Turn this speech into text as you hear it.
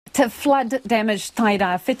To flood-damaged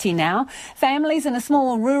Tairāwhiti now. Families in a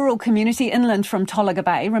small rural community inland from Tolaga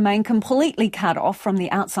Bay remain completely cut off from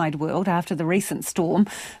the outside world after the recent storm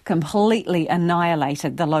completely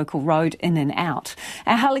annihilated the local road in and out.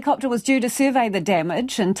 A helicopter was due to survey the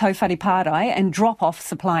damage in Tauwhariparai and drop off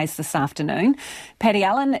supplies this afternoon. Paddy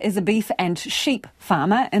Allen is a beef and sheep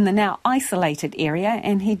farmer in the now isolated area,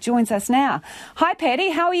 and he joins us now. Hi Paddy,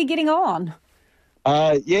 how are you getting on?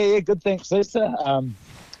 Yeah, good, thanks Lisa.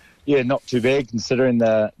 Yeah, not too bad considering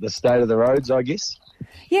the state of the roads, I guess.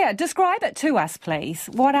 Yeah, describe it to us, please.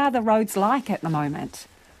 What are the roads like at the moment?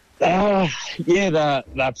 Yeah, they're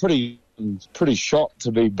pretty shot,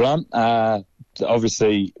 to be blunt.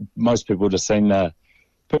 Obviously, most people would have seen the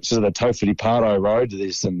pictures of the Tauwhariparai road.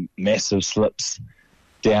 There's some massive slips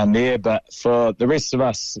down there, but for the rest of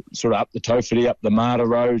us, sort of up the Tauwhiri, up the Mara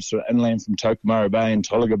road, sort of inland from Tokomaru Bay and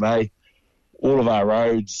Tolaga Bay, all of our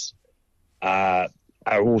roads are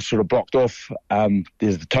all sort of blocked off.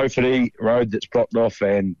 There's the Tauwhiri road that's blocked off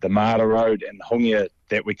and the Mara road and Hongia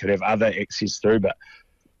that we could have other access through, but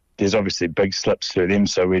there's obviously big slips through them,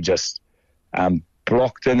 so we're just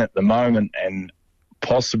blocked in at the moment, and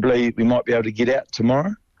possibly we might be able to get out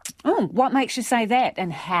tomorrow. Oh, what makes you say that,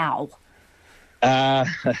 and how?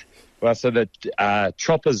 Well, so the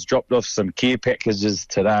choppers dropped off some care packages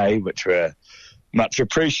today, which were much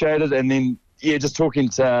appreciated, and then, just talking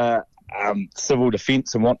to civil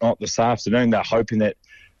defence and whatnot this afternoon, they're hoping that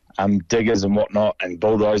diggers and whatnot and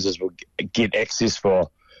bulldozers will get access for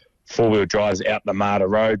four-wheel drives out the Mara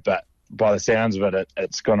road, but by the sounds of it,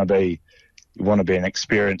 it's going to be, you want to be an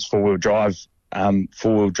experienced four-wheel driver,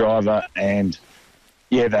 and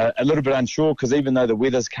they're a little bit unsure because even though the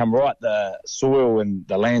weather's come right, the soil and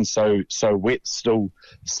the land's so wet, still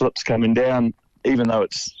slips coming down, even though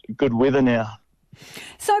it's good weather now.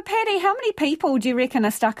 So, Paddy, how many people do you reckon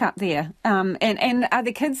are stuck up there? And are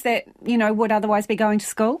the kids that, would otherwise be going to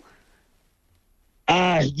school?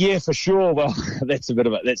 Yeah, for sure. Well, that's a bit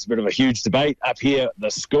of a huge debate up here.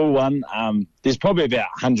 The school one, there's probably about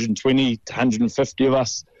 120 to 150 of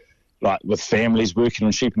us, like with families working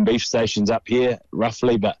on sheep and beef stations up here,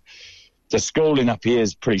 roughly. But the schooling up here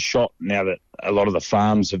is pretty shot now that a lot of the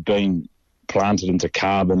farms have been planted into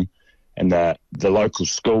carbon. And the local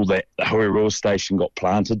school, that the Huirua station got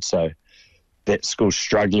planted, so that school's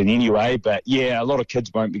struggling anyway. But yeah, a lot of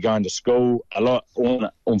kids won't be going to school. A lot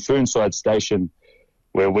on Fernside Station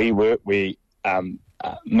where we work, me and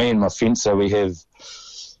my fencer, we have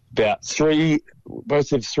both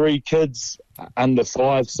have three kids under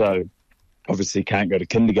 5, so obviously can't go to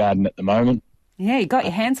kindergarten at the moment. Yeah, you got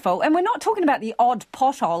your hands full. And we're not talking about the odd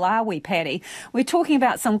pothole, are we, Paddy? We're talking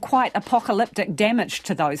about some quite apocalyptic damage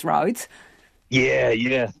to those roads.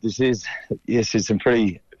 Yeah. There's some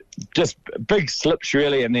pretty just big slips,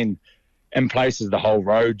 really, and then in places the whole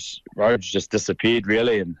roads just disappeared,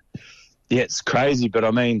 really. And yeah, it's crazy, but I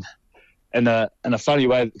mean, in a funny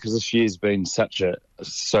way, because this year's been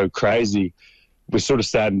so crazy, we're sort of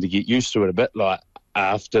starting to get used to it a bit. Like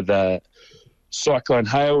after the Cyclone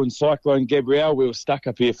Hale and Cyclone Gabrielle, we were stuck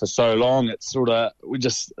up here for so long, it's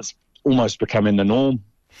almost becoming the norm.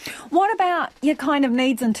 What about your kind of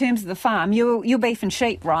needs in terms of the farm? You're beef and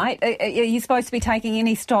sheep, right? Are you supposed to be taking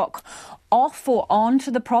any stock off or onto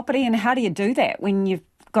the property, and how do you do that when you've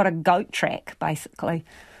got a goat track, basically?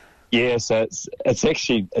 Yeah, so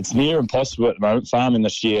it's near impossible at the moment. Farming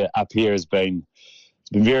this year up here has been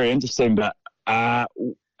very interesting, but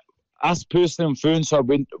us personally on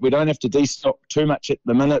Fernside, we don't have to destock too much at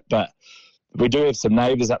the minute, but we do have some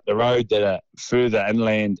neighbours up the road that are further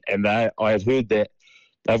inland, and I had heard that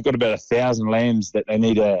they've got about 1,000 lambs that they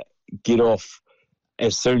need to get off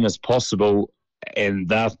as soon as possible, and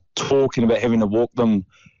they're talking about having to walk them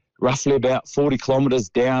roughly about 40 kilometres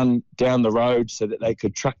down the road so that they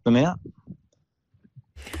could truck them out.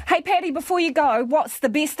 Hey, Paddy, before you go, what's the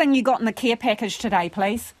best thing you got in the care package today,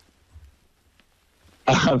 please?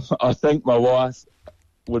 I think my wife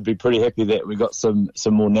would be pretty happy that we got some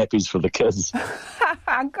more nappies for the kids.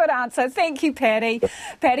 Good answer. Thank you, Paddy.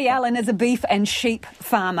 Paddy Allen is a beef and sheep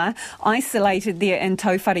farmer isolated there in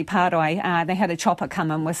Tauwhariparai. They had a chopper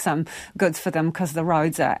come in with some goods for them because the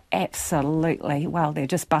roads are absolutely, they're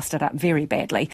just busted up very badly.